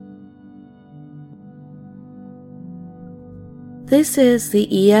This is the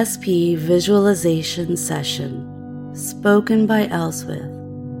ESP visualization session, spoken by Elswith.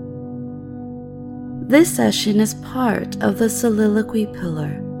 This session is part of the soliloquy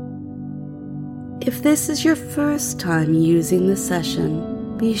pillar. If this is your first time using the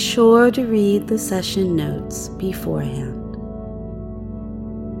session, be sure to read the session notes beforehand.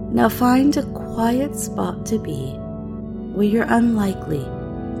 Now find a quiet spot to be where you're unlikely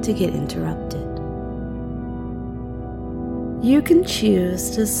to get interrupted. You can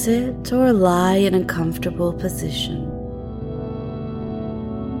choose to sit or lie in a comfortable position.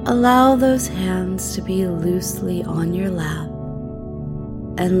 Allow those hands to be loosely on your lap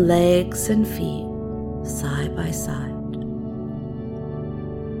and legs and feet side by side.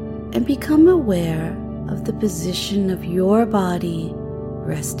 And become aware of the position of your body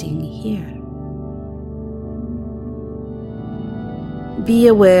resting here. Be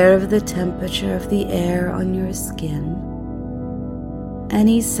aware of the temperature of the air on your skin,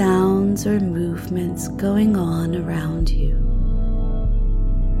 any sounds or movements going on around you.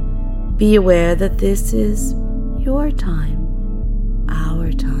 Be aware that this is your time,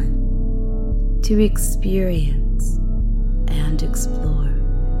 our time, to experience and explore.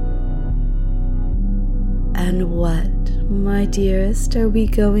 And what, my dearest, are we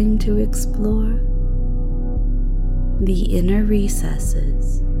going to explore? The inner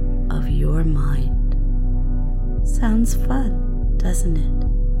recesses of your mind. Sounds fun, doesn't it?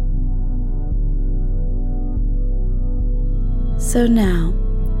 So now,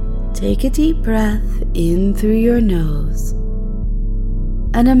 take a deep breath in through your nose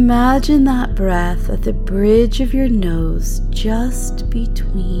and imagine that breath at the bridge of your nose just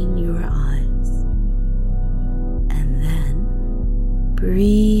between your eyes. And then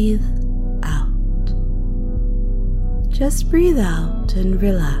breathe out. Just breathe out and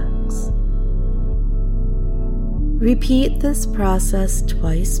relax. Repeat this process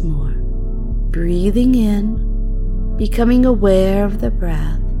twice more, breathing in, becoming aware of the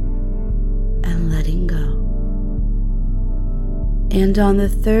breath, and letting go. And on the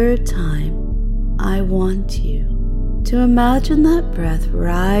third time, I want you to imagine that breath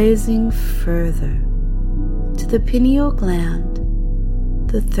rising further to the pineal gland,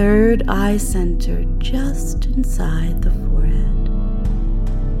 the third eye center just inside the forehead.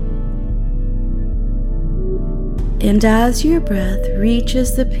 And as your breath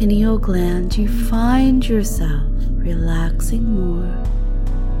reaches the pineal gland, you find yourself relaxing more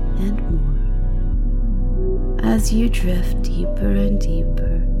and more as you drift deeper and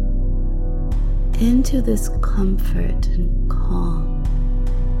deeper into this comfort and calm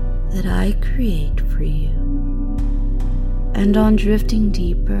that I create for you. And on drifting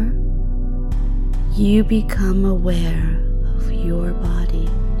deeper, you become aware of your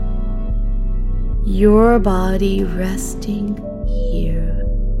body resting here.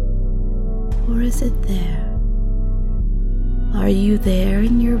 Or is it there? Are you there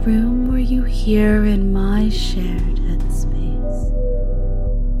in your room, or are you here in my shared headspace?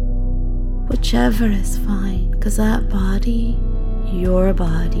 Whichever is fine, because that body, your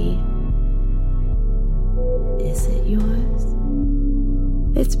body, is it yours?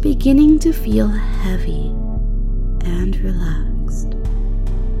 It's beginning to feel heavy and relaxed.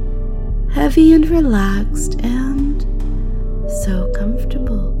 Heavy and relaxed and so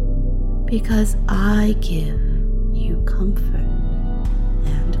comfortable, because I give you comfort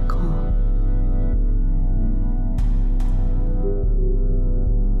and calm.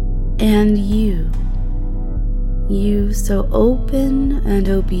 And you so open and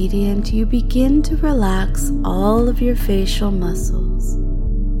obedient, you begin to relax all of your facial muscles,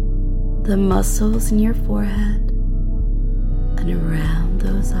 the muscles in your forehead and around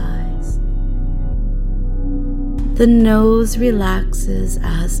those eyes. The nose relaxes,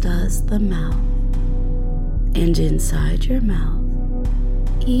 as does the mouth. And inside your mouth,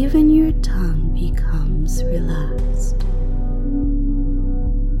 even your tongue becomes relaxed.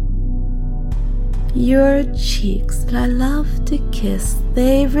 Your cheeks that I love to kiss,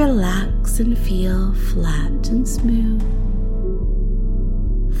 they relax and feel flat and smooth.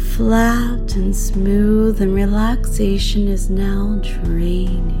 Flat and smooth, and relaxation is now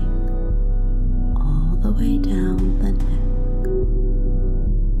draining all the way down the neck,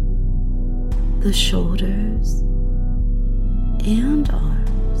 the shoulders and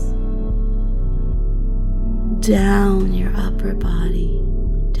arms, down your upper body,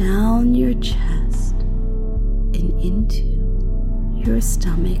 down your chest, and into your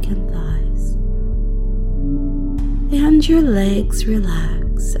stomach and thighs. And your legs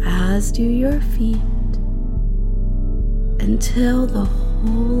relax, as do your feet, until the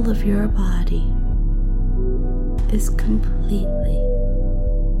whole of your body is completely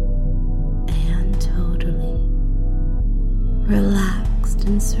and totally relaxed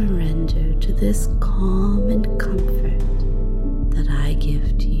and surrendered to this calm and comfort that I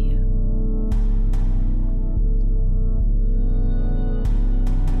give to you.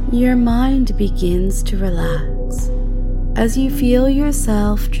 Your mind begins to relax as you feel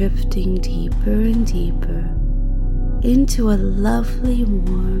yourself drifting deeper and deeper into a lovely,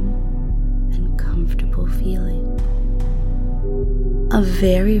 warm, and comfortable feeling. A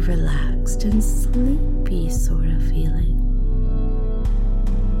very relaxed and sleepy sort of feeling.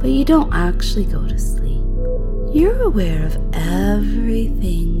 But you don't actually go to sleep. You're aware of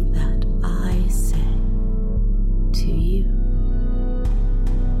everything that I say to you.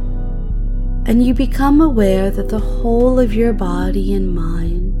 And you become aware that the whole of your body and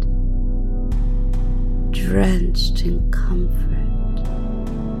mind, drenched in comfort,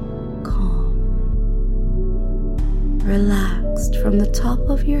 calm, relaxed from the top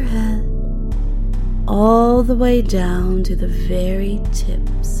of your head all the way down to the very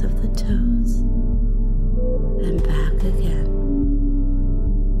tips of the toes, and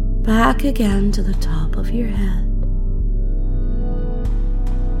back again to the top of your head.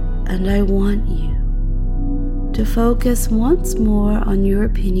 And I want you to focus once more on your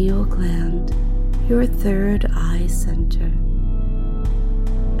pineal gland, your third eye center,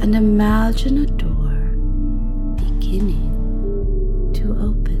 and imagine a door beginning to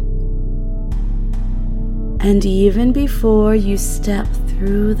open. And even before you step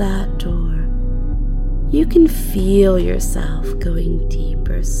through that door, you can feel yourself going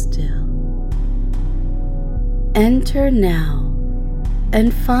deeper still. Enter now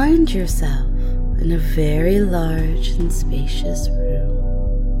and find yourself in a very large and spacious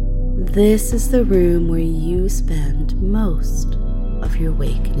room. This is the room where you spend most of your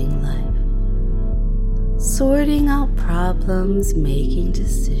wakening life, sorting out problems, making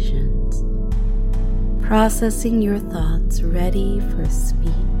decisions, processing your thoughts ready for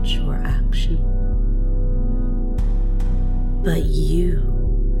speech or action. But you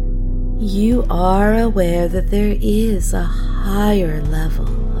are aware that there is a higher level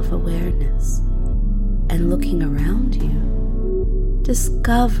of awareness, and looking around you,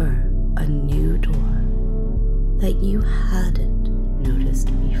 discover a new door that you hadn't noticed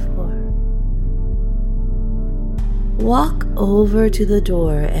before. Walk over to the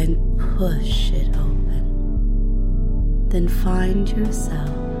door and push it open. Then find yourself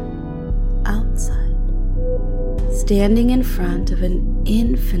outside, standing in front of an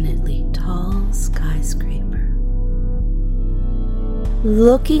infinitely tall skyscraper.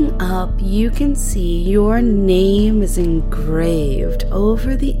 Looking up, you can see your name is engraved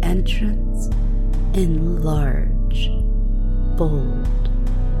over the entrance in large, bold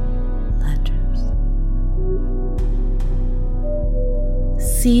letters.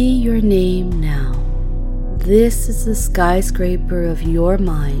 See your name now. This is the skyscraper of your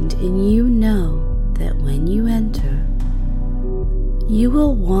mind, and you know that when you enter, you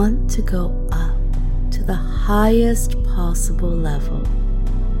will want to go up to the highest possible level.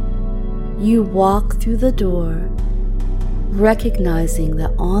 You walk through the door, recognizing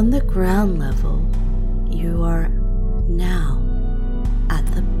that on the ground level, you are now at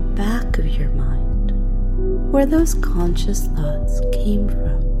the back of your mind, where those conscious thoughts came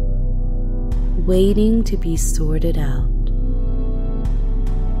from, waiting to be sorted out.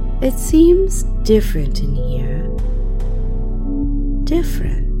 It seems different in here.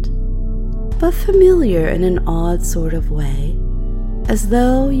 Different, but familiar in an odd sort of way, as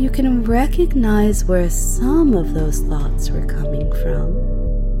though you can recognize where some of those thoughts were coming from.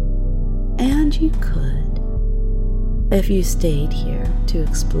 And you could, if you stayed here to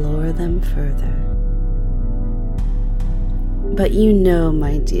explore them further. But you know,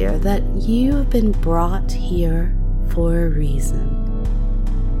 my dear, that you have been brought here for a reason.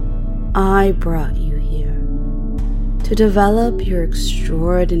 I brought you here to develop your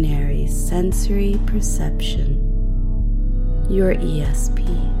extraordinary sensory perception, your ESP.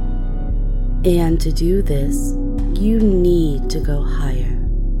 And to do this, you need to go higher.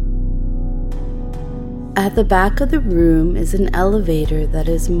 At the back of the room is an elevator that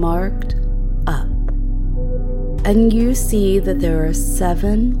is marked up, and you see that there are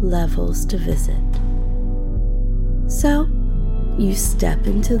 7 levels to visit. So, you step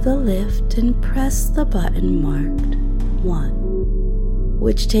into the lift and press the button marked 1,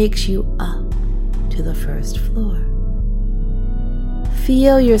 which takes you up to the first floor.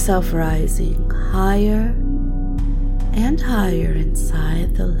 Feel yourself rising higher and higher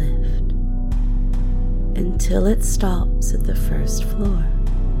inside the lift until it stops at the first floor.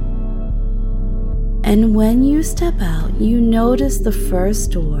 And when you step out, you notice the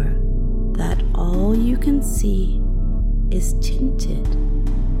first door that all you can see is tinted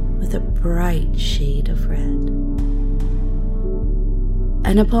with a bright shade of red.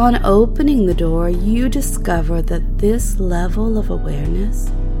 And upon opening the door, you discover that this level of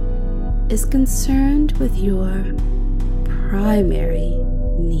awareness is concerned with your primary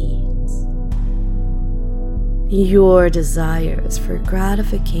needs. Your desires for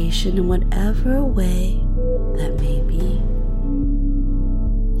gratification in whatever way that may be.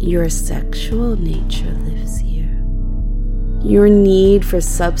 Your sexual nature lives here. Your need for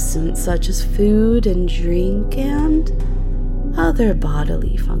substance such as food and drink and other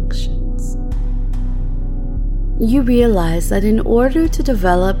bodily functions. You realize that in order to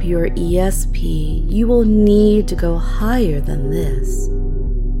develop your ESP, you will need to go higher than this.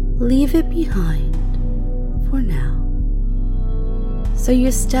 Leave it behind for now. So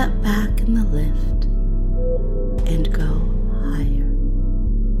you step back in the lift and go higher,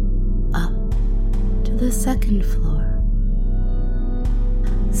 up to the second floor.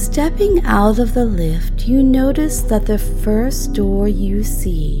 Stepping out of the lift, you notice that the first door you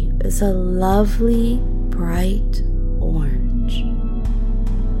see is a lovely, bright orange.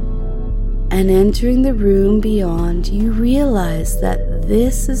 And entering the room beyond, you realize that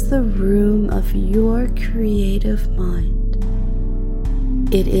this is the room of your creative mind.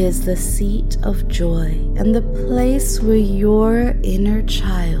 It is the seat of joy and the place where your inner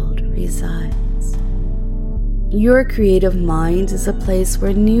child resides. Your creative mind is a place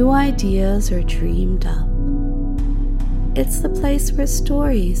where new ideas are dreamed up. It's the place where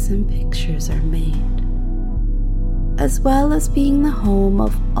stories and pictures are made, as well as being the home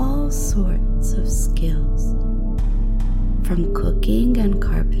of all sorts of skills, from cooking and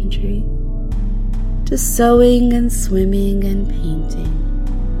carpentry to sewing and swimming and painting.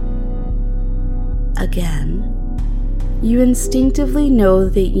 Again, you instinctively know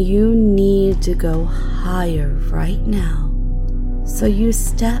that you need to go higher right now, so you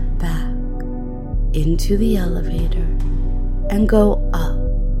step back into the elevator and go up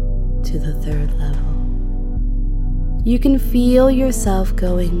to the third level. You can feel yourself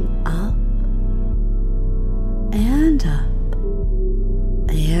going up and up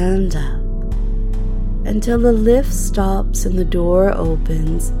and up until the lift stops and the door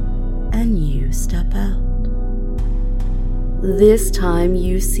opens and you step out. This time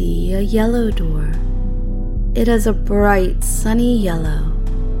you see a yellow door. It has a bright sunny yellow,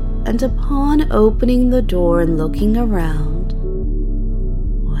 and upon opening the door and looking around,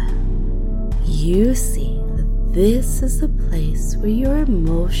 well, you see that this is the place where your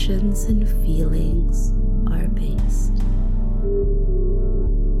emotions and feelings are based.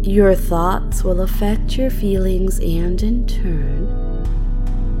 Your thoughts will affect your feelings, and in turn,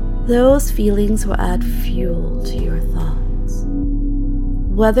 those feelings will add fuel to your thoughts,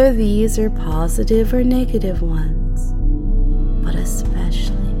 whether these are positive or negative ones, but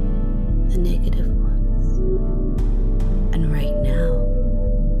especially the negative ones. And right now,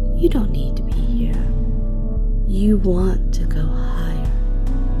 you don't need to be here. You want to go higher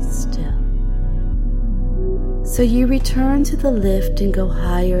still. So you return to the lift and go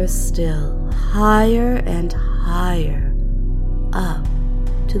higher still, higher and higher, up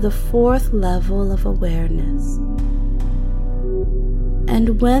to the fourth level of awareness.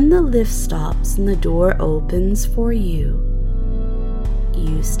 And when the lift stops and the door opens for you,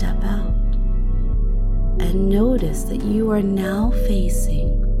 you step out and notice that you are now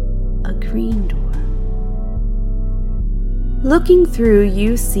facing a green door. Looking through,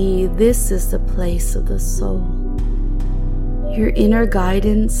 you see this is the place of the soul, your inner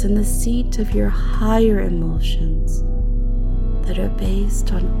guidance and the seat of your higher emotions that are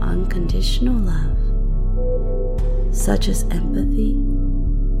based on unconditional love, such as empathy,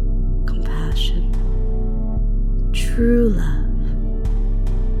 compassion, true love,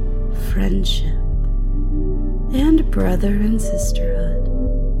 friendship, and brother and sisterhood.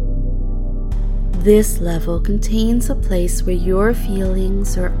 This level contains a place where your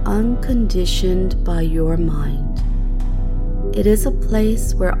feelings are unconditioned by your mind. It is a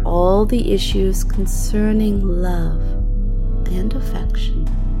place where all the issues concerning love and affection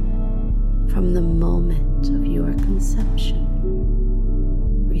from the moment of your conception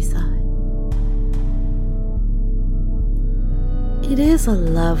reside. It is a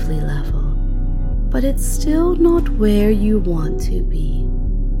lovely level, but it's still not where you want to be.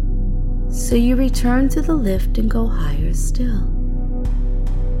 So you return to the lift and go higher still.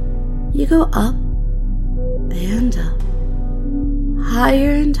 You go up and up,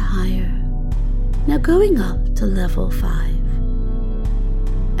 higher and higher, now going up to level 5.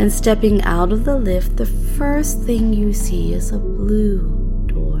 And stepping out of the lift, the first thing you see is a blue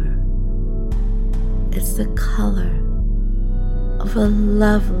door. It's the color of a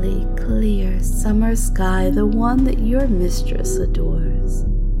lovely, clear summer sky, the one that your mistress adores.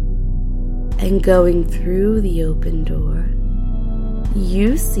 And going through the open door,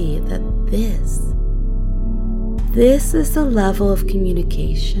 you see that this is the level of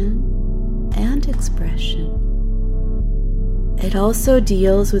communication and expression. It also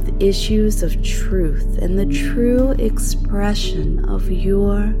deals with issues of truth and the true expression of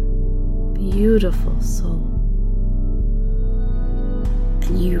your beautiful soul.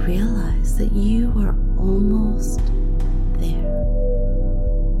 And you realize that you are almost there.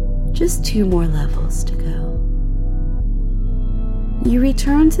 Just 2 more levels to go. You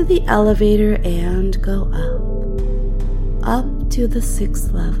return to the elevator and go up to the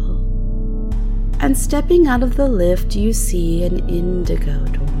 6th level. And stepping out of the lift, you see an indigo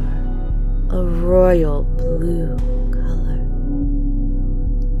door, a royal blue color,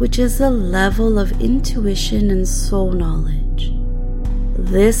 which is a level of intuition and soul knowledge.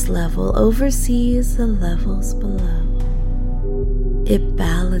 This level oversees the levels below. It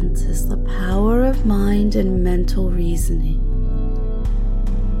balances the power of mind and mental reasoning,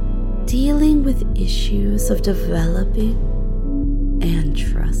 dealing with issues of developing and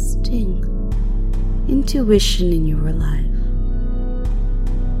trusting intuition in your life,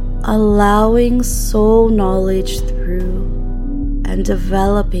 allowing soul knowledge through and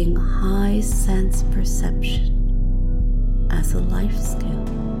developing high sense perception as a life skill.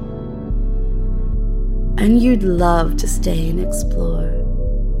 And you'd love to stay and explore,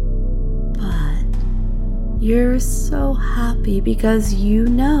 but you're so happy because you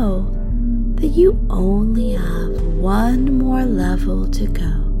know that you only have 1 more level to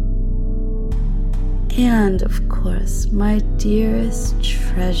go. And of course, my dearest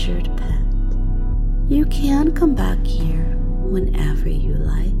treasured pet, you can come back here whenever you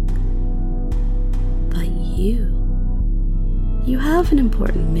like. But you have an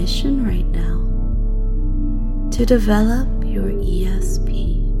important mission right now: to develop your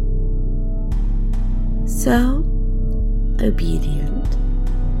ESP. So, obedient,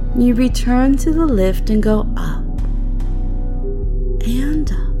 you return to the lift and go up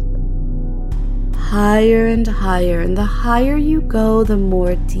and up. Higher and higher, and the higher you go, the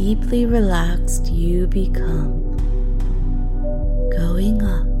more deeply relaxed you become. Going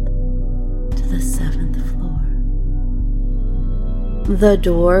up to the 7th floor. The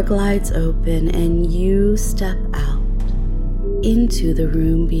door glides open and you step out into the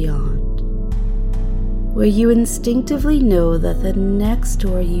room beyond, where you instinctively know that the next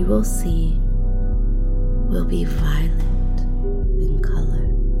door you will see will be violet in color.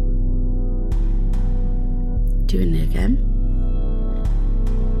 Doing it again.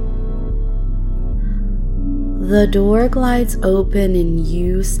 The door glides open and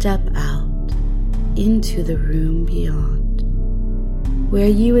you step out into the room beyond, where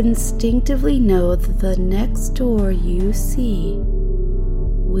you instinctively know that the next door you see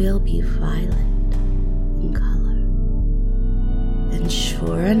will be violet in color. And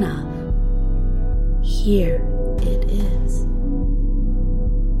sure enough, here it is.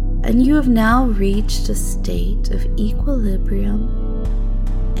 And you have now reached a state of equilibrium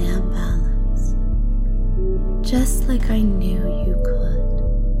and balance, just like I knew you could.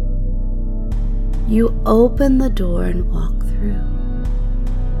 You open the door and walk through,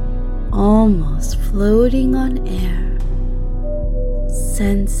 almost floating on air,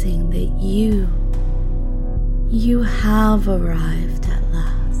 sensing that you have arrived at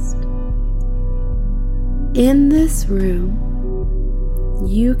last. In this room,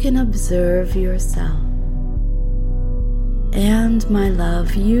 you can observe yourself. And my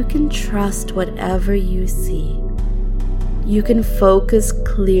love, you can trust whatever you see. You can focus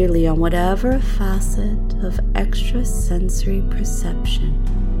clearly on whatever facet of extrasensory perception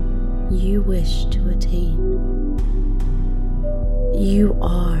you wish to attain. You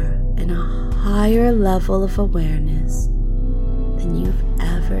are in a higher level of awareness than you've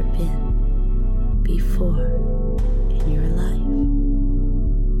ever been before in your life.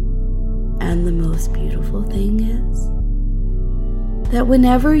 And the most beautiful thing is that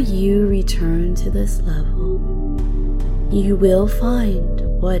whenever you return to this level, you will find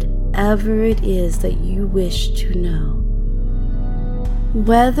whatever it is that you wish to know.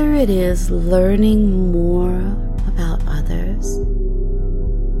 Whether it is learning more about others,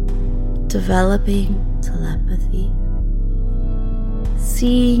 developing telepathy,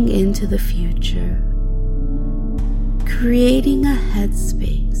 seeing into the future, creating a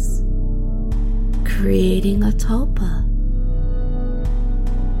headspace, creating a tulpa,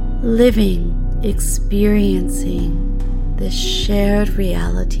 living, experiencing this shared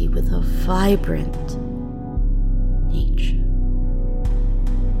reality with a vibrant nature.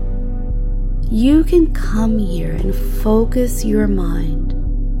 You can come here and focus your mind,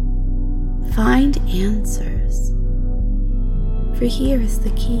 find answers, for here is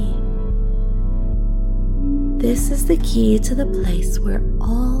the key. This is the key to the place where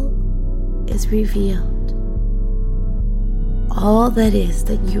all is revealed. All that is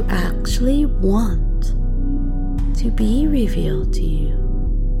that you actually want to be revealed to you.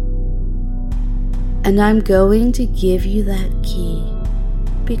 And I'm going to give you that key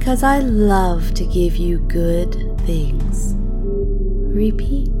because I love to give you good things.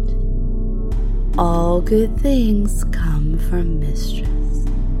 Repeat. All good things come from Mistress.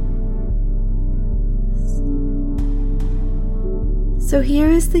 So here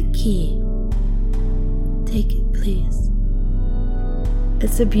is the key. Take it, please.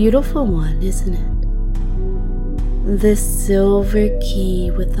 It's a beautiful one, isn't it? This silver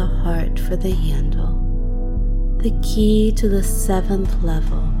key with the heart for the handle. The key to the 7th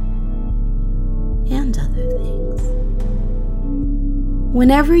level. And other things.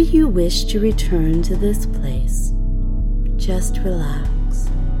 Whenever you wish to return to this place, just relax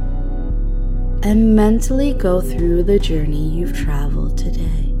and mentally go through the journey you've traveled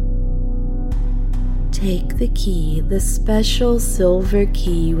today. Take the key, the special silver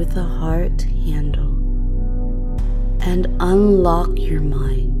key with the heart handle, and unlock your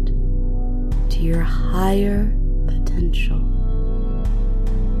mind to your higher potential.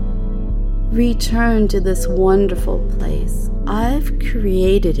 Return to this wonderful place. I've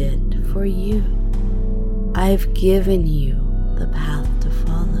created it for you. I've given you the path to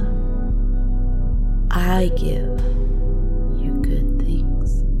follow. I give you good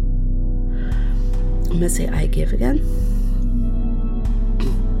things. I'm going to say I give again.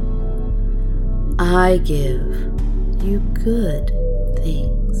 I give you good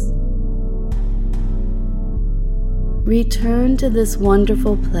things. Return to this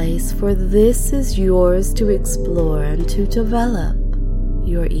wonderful place, for this is yours to explore and to develop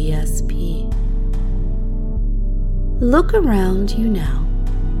your ESP. Look around you now.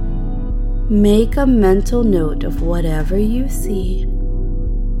 Make a mental note of whatever you see,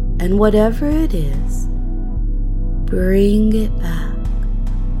 and whatever it is, bring it back.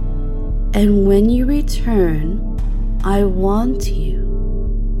 And when you return, I want you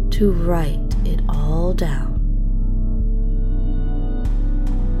to write it all down.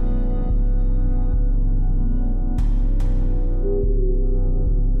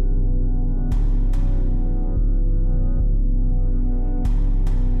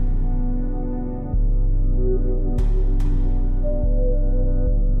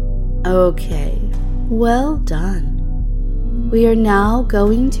 Okay, well done. We are now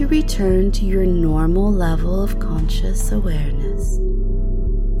going to return to your normal level of conscious awareness.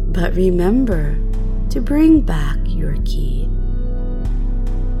 But remember to bring back your key.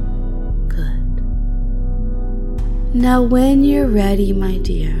 Good. Now when you're ready, my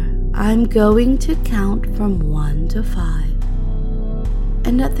dear, I'm going to count from 1 to 5.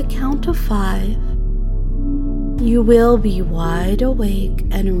 And at the count of 5, you will be wide awake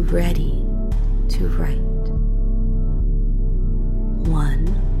and ready to write. 1,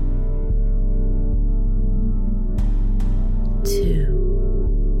 2,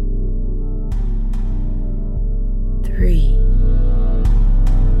 3,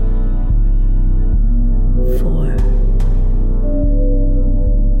 4,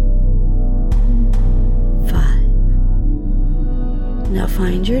 5. Now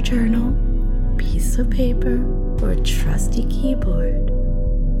find your journal, piece of paper, or trusty keyboard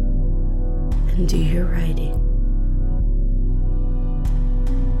and do your writing.